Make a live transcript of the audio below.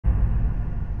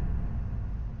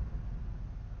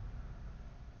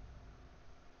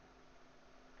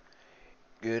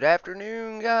Good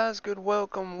afternoon, guys.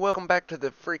 Welcome back to the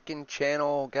freaking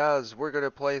channel. Guys, we're going to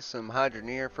play some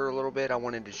Hydroneer for a little bit. I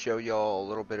wanted to show y'all a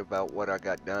little bit about what I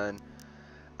got done.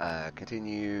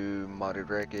 Continue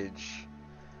modded wreckage.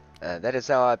 That is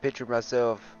how I picture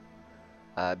myself.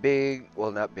 Big,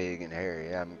 well, not big and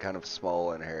hairy. I'm kind of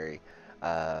small and hairy.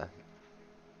 Uh,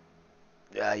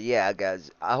 yeah, guys.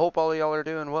 I hope all y'all are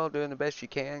doing well, doing the best you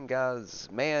can, guys.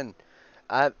 Man,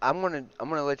 I'm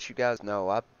gonna let you guys know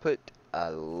I put a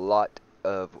lot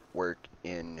of work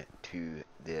into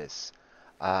this.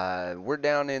 We're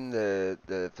down in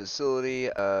the facility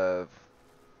of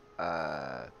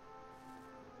uh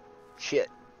shit.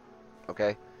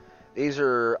 Okay, these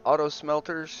are auto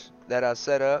smelters that I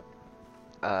set up.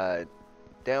 Uh,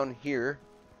 Down here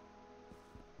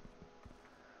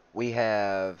we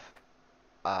have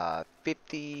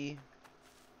 50.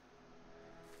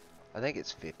 I think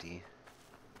it's 50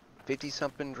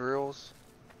 something drills.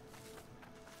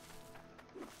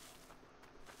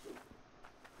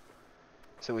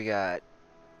 So we got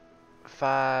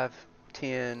 5,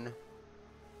 10,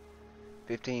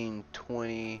 15,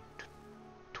 20,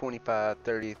 25,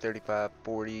 30, 35,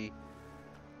 40,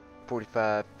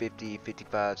 45, 50,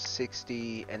 55,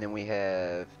 60, and then we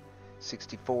have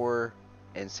 64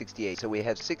 and 68. So we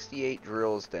have 68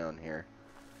 drills down here.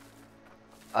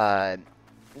 Okay,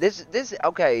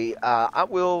 I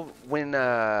will,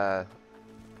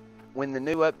 when the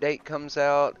new update comes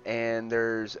out and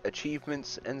there's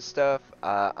achievements and stuff,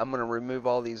 I'm going to remove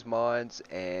all these mods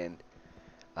and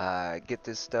get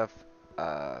this stuff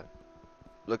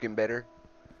looking better.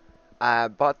 I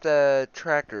bought the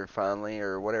tractor finally,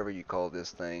 or whatever you call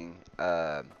this thing.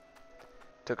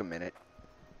 Took a minute.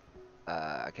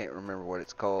 I can't remember what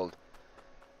it's called.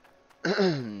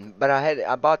 But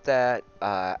I bought that.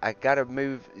 I gotta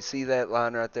move. See that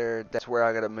line right there? That's where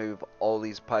I gotta move all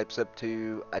these pipes up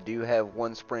to. I do have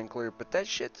one sprinkler, but that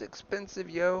shit's expensive,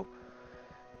 yo.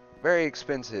 Very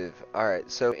expensive. Alright,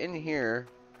 so in here,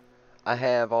 I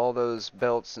have all those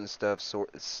belts and stuff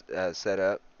set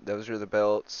up. Those are the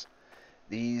belts.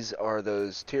 These are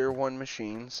those tier 1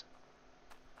 machines.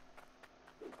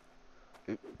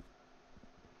 Oop.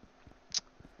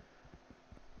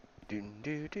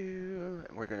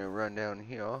 We're gonna run down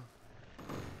here,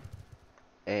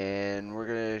 and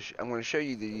I'm gonna show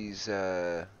you these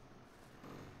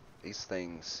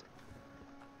things.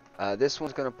 This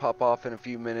one's gonna pop off in a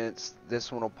few minutes.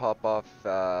 This one will pop off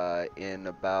in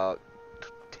about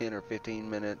 10 or 15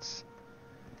 minutes.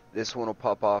 This one will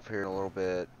pop off here in a little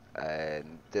bit,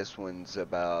 and this one's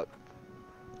about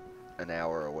an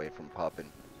hour away from popping.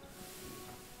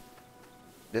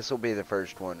 This will be the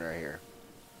first one right here.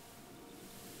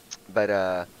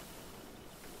 But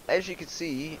as you can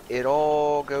see, it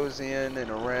all goes in and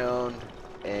around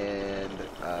and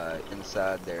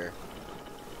inside there.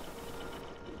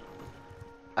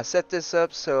 I set this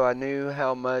up so I knew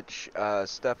how much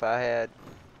stuff I had.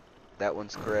 That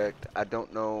one's correct. I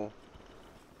don't know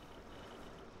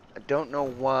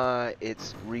why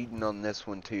it's reading on this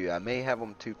one too. I may have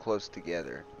them too close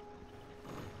together.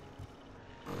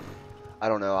 I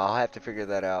don't know. I'll have to figure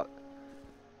that out.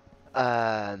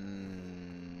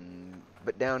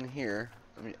 But down here,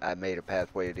 I made a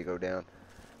pathway to go down.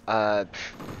 To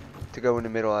go in the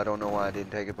middle, I don't know why I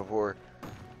didn't take it before.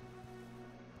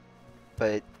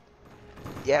 But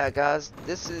yeah, guys,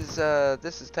 this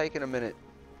is taking a minute.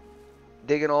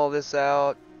 Digging all this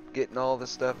out, getting all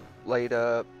this stuff laid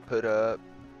up, put up.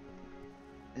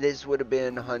 This would have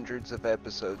been hundreds of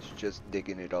episodes just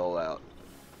digging it all out.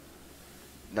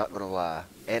 Not gonna lie.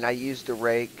 And I used a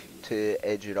rake to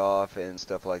edge it off and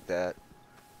stuff like that.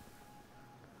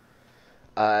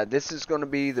 This is going to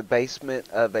be the basement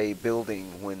of a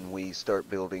building when we start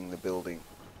building the building.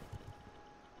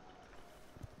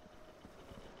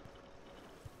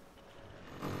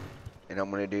 And I'm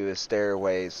going to do a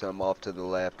stairway, so I'm off to the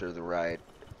left or the right.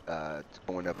 It's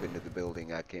going up into the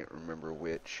building. I can't remember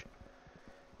which.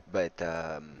 But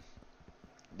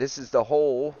this is the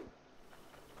hole.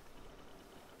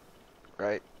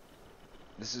 Right?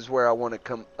 This is where I want to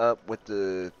come up with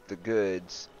the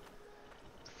goods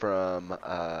from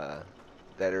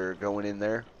that are going in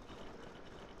there.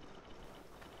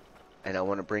 And I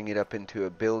want to bring it up into a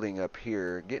building up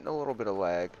here. Getting a little bit of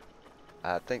lag.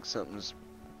 I think something's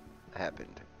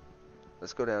happened.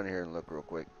 Let's go down here and look real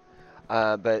quick.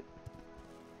 But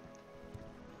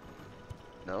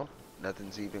no,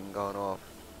 nothing's even gone off.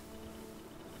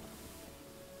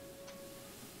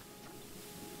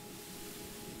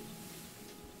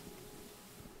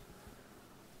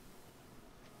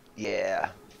 Yeah,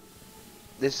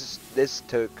 this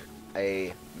took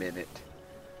a minute.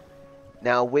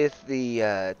 Now with the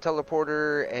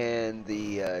teleporter and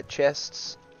the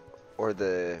chests or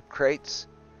the crates,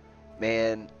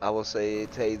 man, I will tell you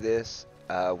this,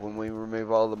 when we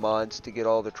remove all the mods to get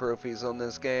all the trophies on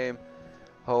this game,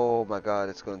 oh my god,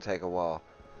 it's going to take a while.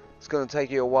 It's going to take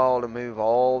you a while to move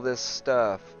all this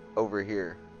stuff over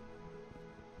here.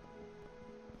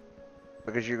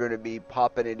 Because you're going to be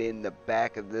popping it in the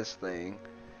back of this thing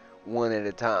one at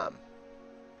a time.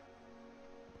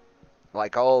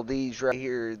 Like all these right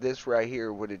here, this right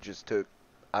here would have just took,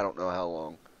 I don't know how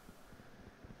long.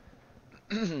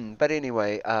 But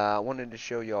anyway, I wanted to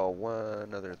show y'all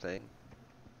one other thing.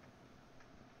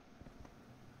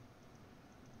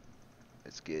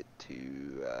 Let's get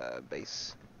to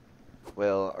base.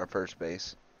 Well, our first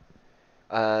base.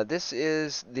 This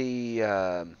is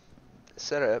the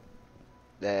setup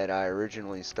that I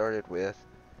originally started with.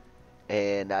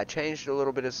 And I changed a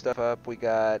little bit of stuff up. We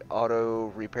got auto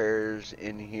repairs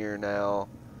in here now.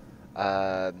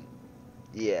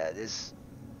 Yeah,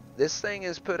 this thing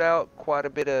has put out quite a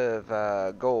bit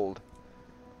of gold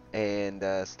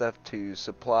and stuff to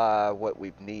supply what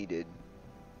we've needed.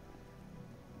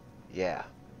 Yeah.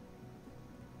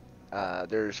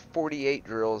 There's 48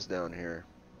 drills down here.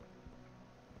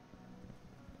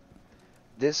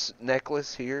 This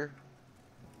necklace here,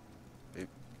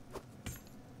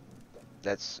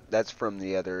 that's from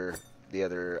the other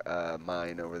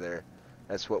mine over there.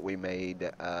 That's what we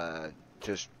made,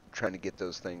 just trying to get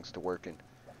those things to working.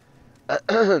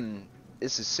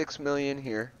 This is 6 million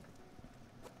here.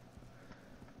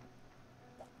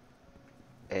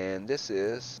 And this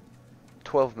is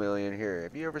 12 million here.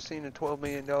 Have you ever seen a $12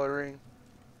 million ring?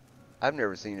 I've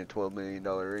never seen a $12 million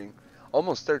ring.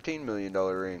 Almost $13 million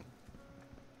ring.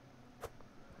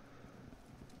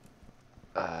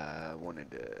 I wanted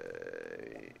to,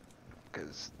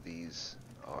 because this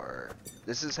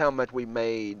is how much we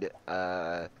made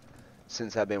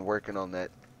since I've been working on that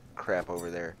crap over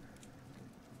there.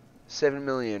 7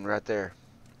 million right there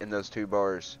in those two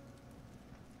bars.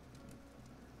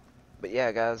 But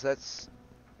yeah, guys,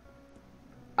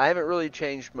 I haven't really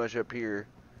changed much up here.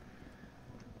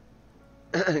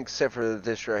 Except for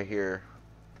this right here.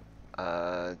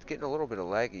 It's getting a little bit of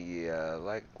laggy,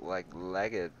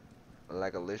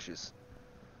 lagalicious.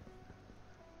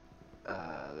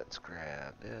 Let's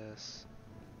grab this.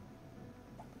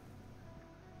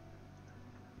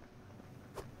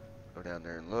 Go down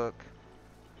there and look.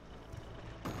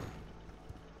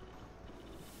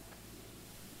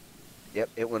 Yep,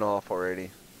 it went off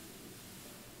already.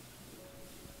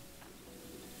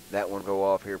 That one will go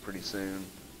off here pretty soon.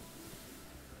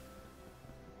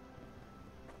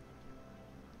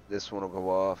 This one will go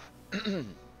off.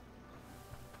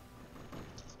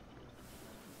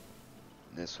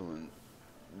 This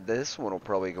one will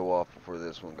probably go off before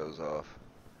this one goes off.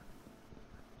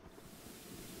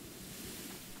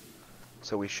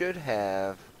 So we should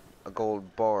have a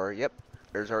gold bar. Yep,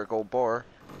 there's our gold bar.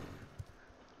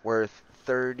 Worth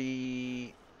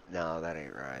 30... No, that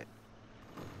ain't right.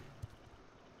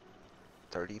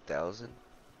 30,000?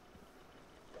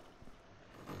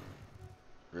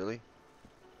 Really?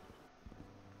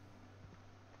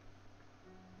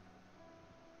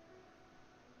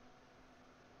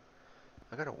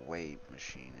 I got a weight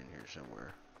machine in here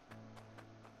somewhere.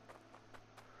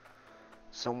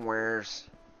 Somewheres.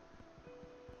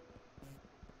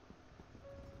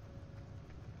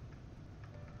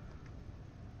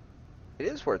 It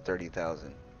is worth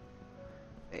 30,000.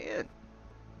 Man,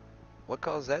 what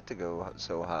caused that to go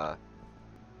so high?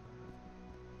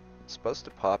 It's supposed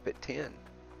to pop at 10,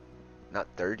 not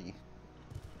 30.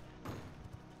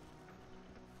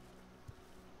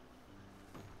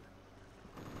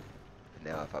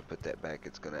 Now if I put that back,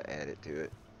 it's going to add it to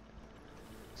it.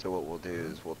 So what we'll do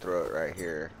is we'll throw it right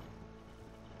here.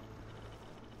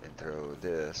 And throw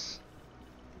this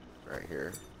right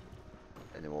here.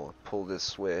 And then we'll pull this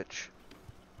switch.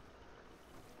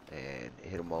 And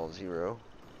hit them all 0.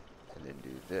 And then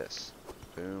do this.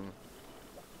 Boom.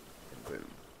 And boom.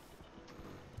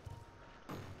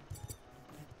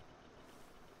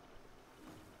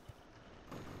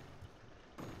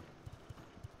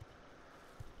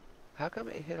 How come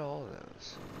it hit all of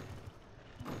those?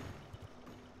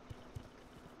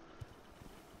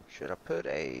 Should I put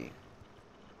a...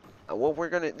 well,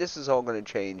 this is all gonna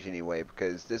change anyway,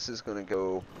 because this is gonna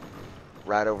go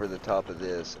right over the top of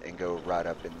this and go right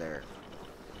up in there.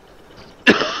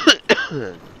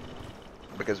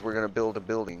 Because we're gonna build a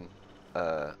building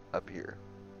up here.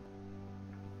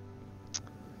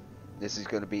 This is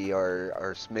gonna be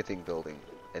our smithing building,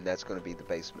 and that's gonna be the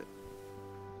basement.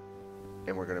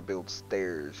 And we're gonna build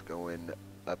stairs going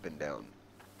up and down.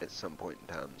 at some point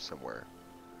in time somewhere.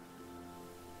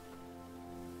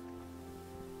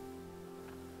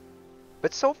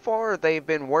 But so far they've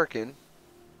been working.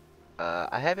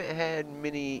 I haven't had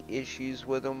many issues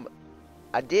with them.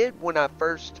 I did when I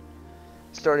first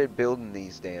started building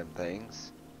these damn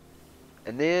things.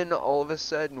 And then all of a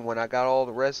sudden when I got all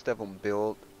the rest of them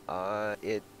built,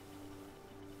 it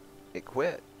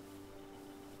quit.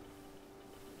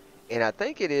 And I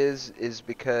think it is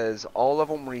because all of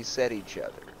them reset each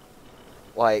other.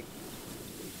 Like,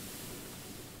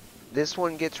 this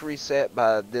one gets reset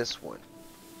by this one.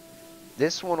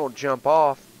 This one will jump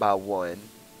off by one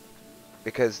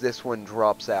because this one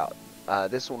drops out.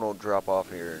 This one will drop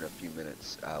off here in a few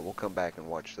minutes. We'll come back and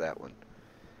watch that one.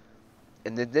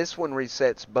 And then this one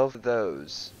resets both of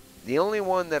those. The only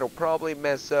one that'll probably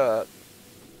mess up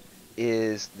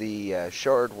is the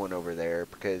shard one over there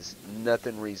because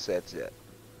nothing resets it.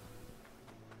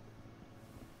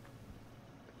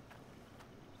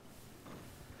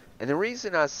 And the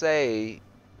reason I say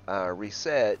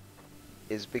reset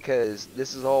is because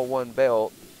this is all one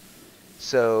belt.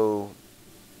 So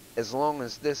as long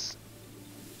as this,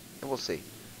 we'll see.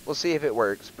 We'll see if it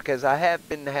works because I have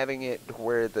been having it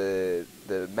where the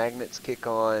magnets kick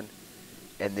on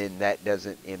and then that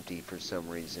doesn't empty for some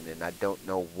reason, and I don't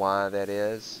know why that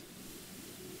is.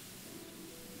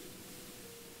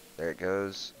 There it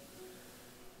goes.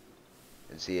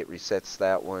 And see, it resets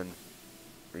that one,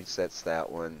 resets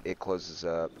that one, it closes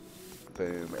up,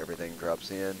 boom, everything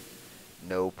drops in.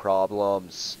 No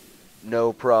problems.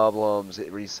 No problems.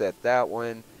 It reset that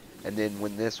one, and then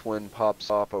when this one pops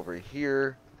off over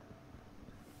here,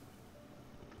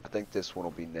 I think this one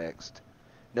will be next.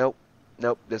 Nope.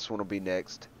 Nope, this one will be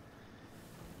next.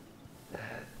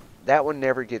 That one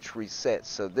never gets reset,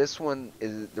 so this one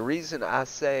is the reason I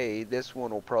say this one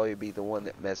will probably be the one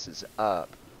that messes up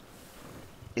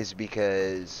is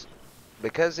because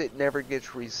it never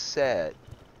gets reset,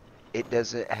 it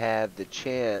doesn't have the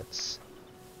chance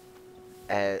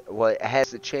well, it has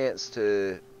the chance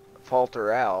to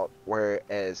falter out,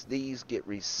 whereas these get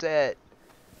reset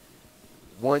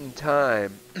one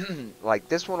time. Like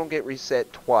this one will get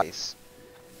reset twice.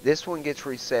 This one gets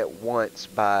reset once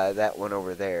by that one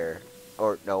over there.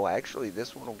 Or, no, actually,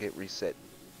 this one will get reset.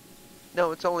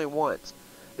 No, it's only once.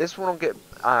 This one will get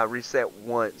reset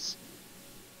once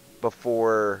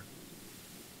before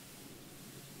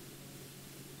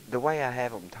the way I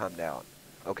have them timed out.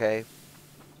 Okay?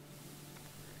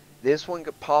 This one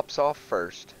pops off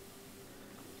first.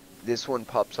 This one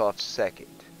pops off second.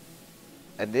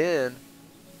 And then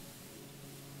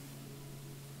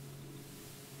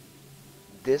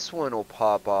this one will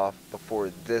pop off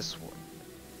before this one.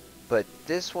 But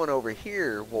this one over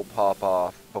here will pop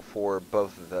off before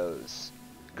both of those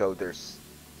go their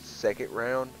second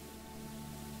round,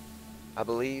 I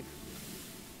believe.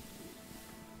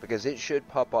 Because it should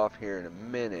pop off here in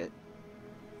a minute.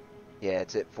 Yeah,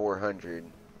 it's at 400.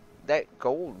 That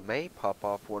gold may pop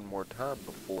off one more time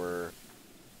before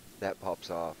that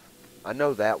pops off. I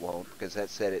know that won't because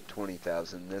that's set at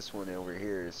 20,000. This one over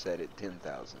here is set at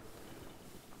 10,000.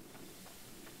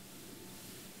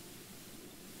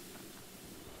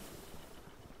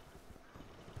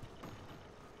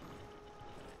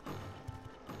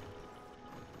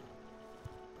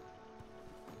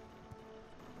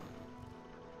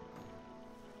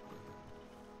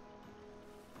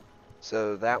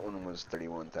 So that one was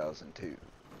 31,000 too.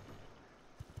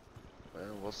 Well,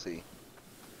 we'll see.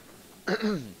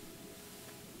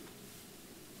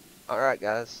 Alright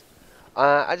guys,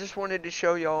 I just wanted to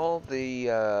show y'all the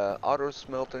auto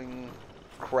smelting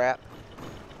crap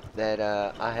that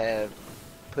I have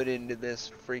put into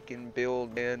this freaking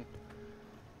build, man.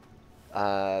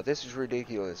 This is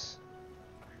ridiculous.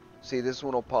 See, this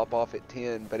one will pop off at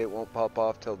 10, but it won't pop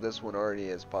off till this one already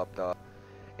has popped off.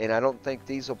 And I don't think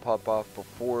these will pop off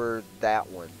before that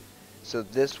one. So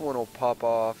this one will pop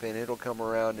off and it'll come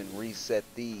around and reset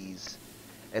these.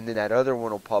 And then that other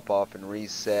one will pop off and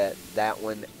reset that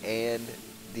one and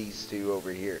these two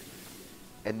over here.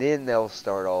 And then they'll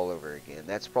start all over again.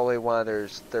 That's probably why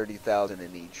there's 30,000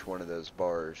 in each one of those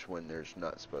bars when there's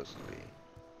not supposed to be.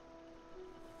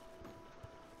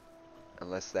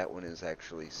 Unless that one is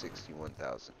actually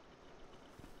 61,000.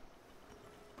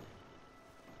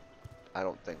 I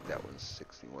don't think that one's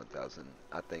 61,000.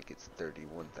 I think it's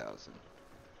 31,000.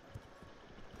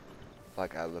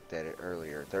 Like I looked at it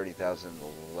earlier, 30,000 to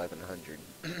 1,100.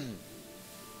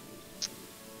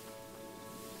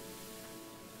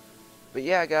 But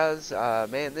yeah, guys,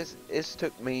 man, this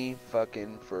took me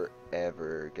fucking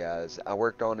forever, guys. I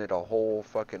worked on it a whole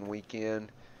fucking weekend.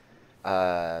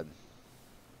 Man,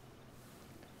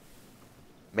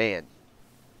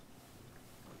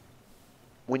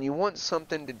 when you want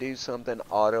something to do something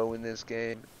auto in this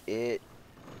game, it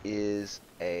is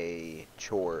a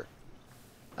chore.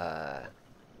 Uh,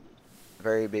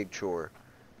 Very big chore.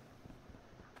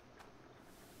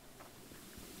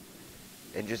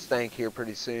 And just think here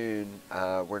pretty soon,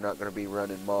 we're not going to be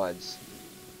running mods.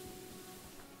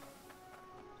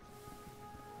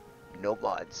 No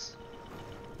mods.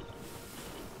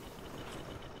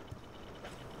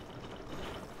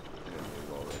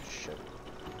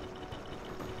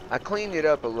 I cleaned it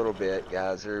up a little bit,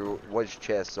 guys. There was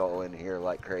chests all in here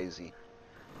like crazy.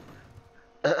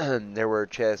 There were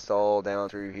chests all down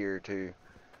through here too.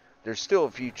 There's still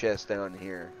a few chests down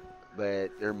here, but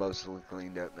they're mostly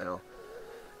cleaned up now.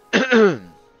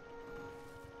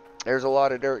 There's a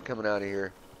lot of dirt coming out of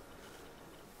here.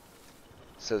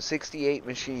 So 68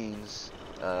 machines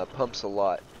pumps a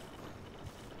lot.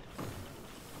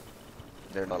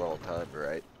 They're not all timed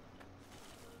right.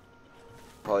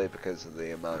 Probably because of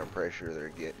the amount of pressure they're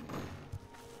getting.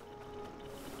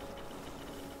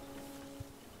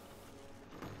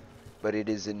 But it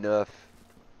is enough.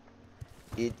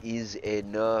 It is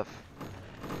enough.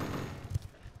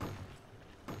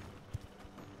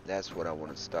 That's what I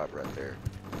want to stop right there.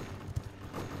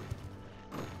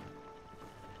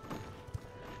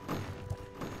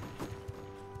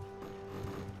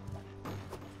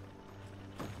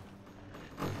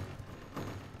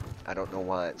 I don't know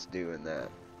why it's doing that.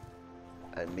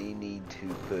 I may need to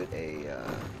put a,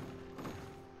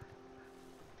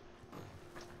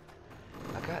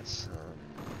 I got some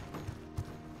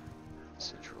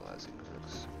centralizing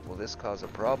hooks. Will this cause a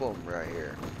problem right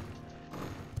here?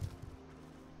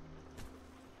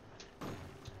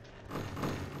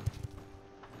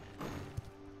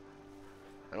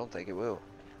 I don't think it will.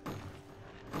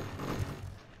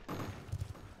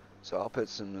 So I'll put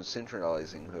some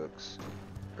centralizing hooks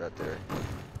right there.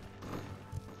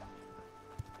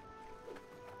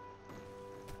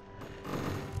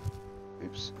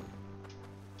 Oops.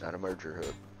 Not a merger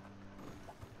hook.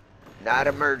 Not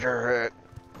a merger hook.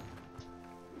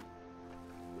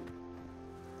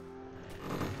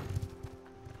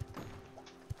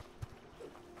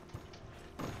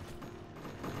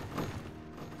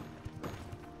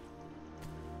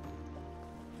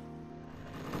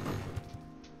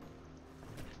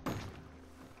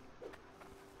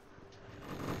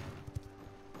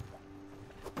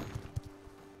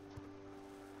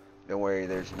 Don't worry,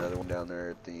 there's another one down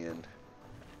there at the end.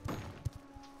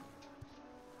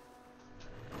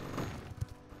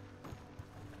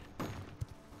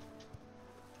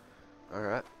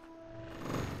 Alright.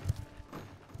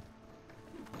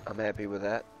 I'm happy with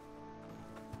that.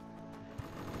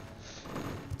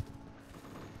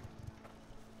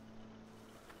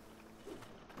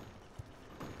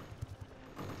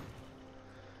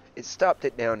 It stopped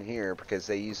it down here because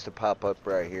they used to pop up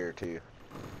right here too.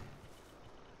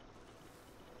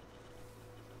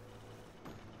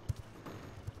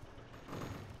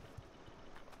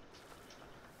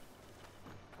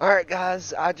 Alright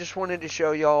guys, I just wanted to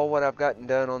show y'all what I've gotten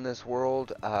done on this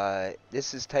world.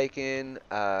 This has taken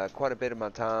quite a bit of my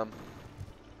time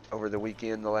over the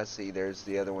weekend. Let's see, there's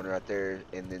the other one right there,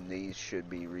 and then these should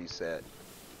be reset.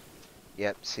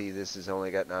 Yep, see, this has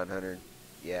only got 900.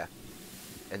 Yeah.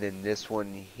 And then this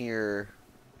one here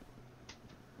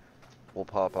will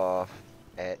pop off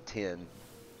at 10.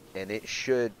 And it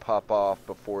should pop off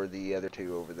before the other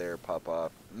two over there pop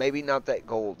off. Maybe not that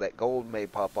gold. That gold may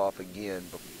pop off again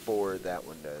before that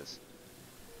one does.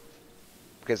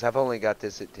 Because I've only got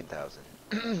this at 10,000.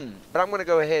 But I'm going to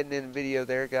go ahead and end the video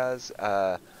there, guys.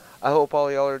 I hope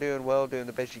all y'all are doing well, doing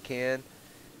the best you can.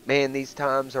 Man, these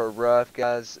times are rough,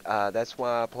 guys. That's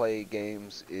why I play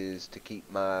games, is to keep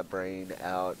my brain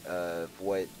out of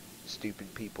what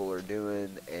stupid people are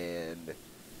doing. And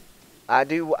I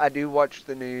do watch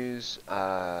the news.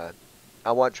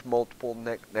 I watch multiple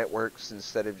networks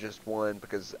instead of just one,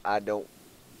 because I don't.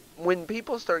 When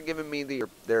people start giving me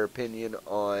their opinion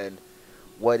on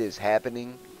what is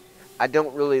happening, I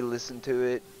don't really listen to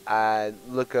it. I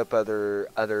look up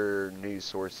other news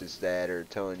sources that are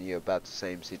telling you about the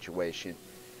same situation.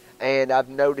 And I've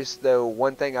noticed, though,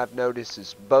 one thing I've noticed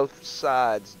is both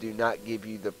sides do not give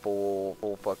you the full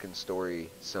fucking story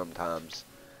sometimes.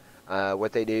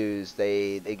 What they do is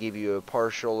they give you a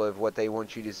partial of what they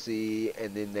want you to see,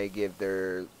 and then they give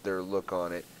their look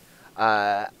on it.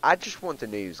 I just want the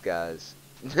news, guys.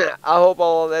 I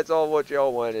hope that's all what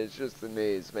y'all want. It's just the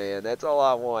news, man. That's all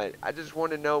I want. I just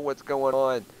want to know what's going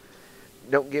on.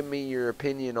 Don't give me your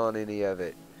opinion on any of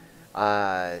it.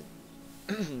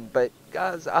 But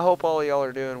guys, I hope all y'all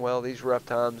are doing well. These rough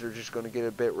times are just going to get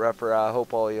a bit rougher. I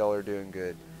hope all y'all are doing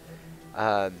good.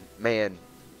 Man.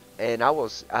 And I will,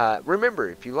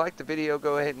 remember, if you like the video,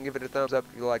 go ahead and give it a thumbs up.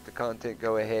 If you like the content,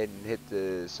 go ahead and hit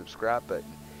the subscribe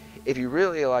button. If you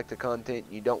really like the content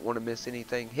and you don't want to miss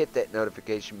anything, hit that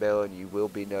notification bell and you will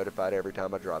be notified every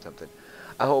time I drop something.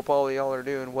 I hope all of y'all are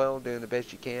doing well, doing the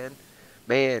best you can.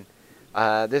 Man,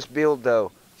 this build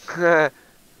though, I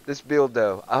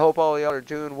hope all of y'all are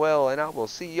doing well, and I will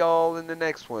see y'all in the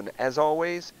next one. As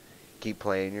always, keep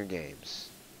playing your games.